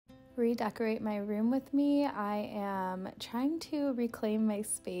redecorate my room with me. I am trying to reclaim my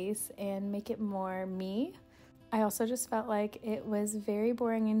space and make it more me. I also just felt like it was very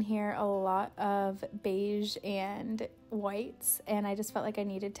boring in here, a lot of beige and whites, and I just felt like I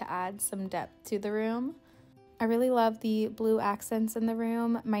needed to add some depth to the room. I really love the blue accents in the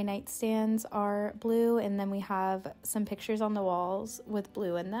room. My nightstands are blue, and then we have some pictures on the walls with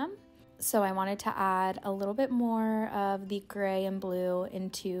blue in them. So I wanted to add a little bit more of the gray and blue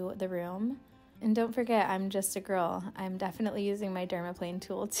into the room. And don't forget, I'm just a girl. I'm definitely using my dermaplane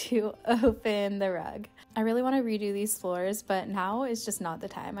tool to open the rug. I really want to redo these floors, but now is just not the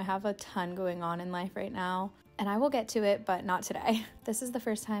time. I have a ton going on in life right now, and I will get to it, but not today. This is the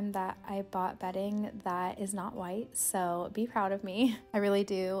first time that I bought bedding that is not white, so be proud of me. I really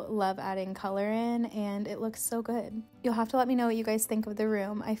do love adding color in, and it looks so good. You'll have to let me know what you guys think of the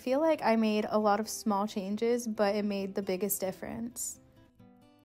room. I feel like I made a lot of small changes, but it made the biggest difference.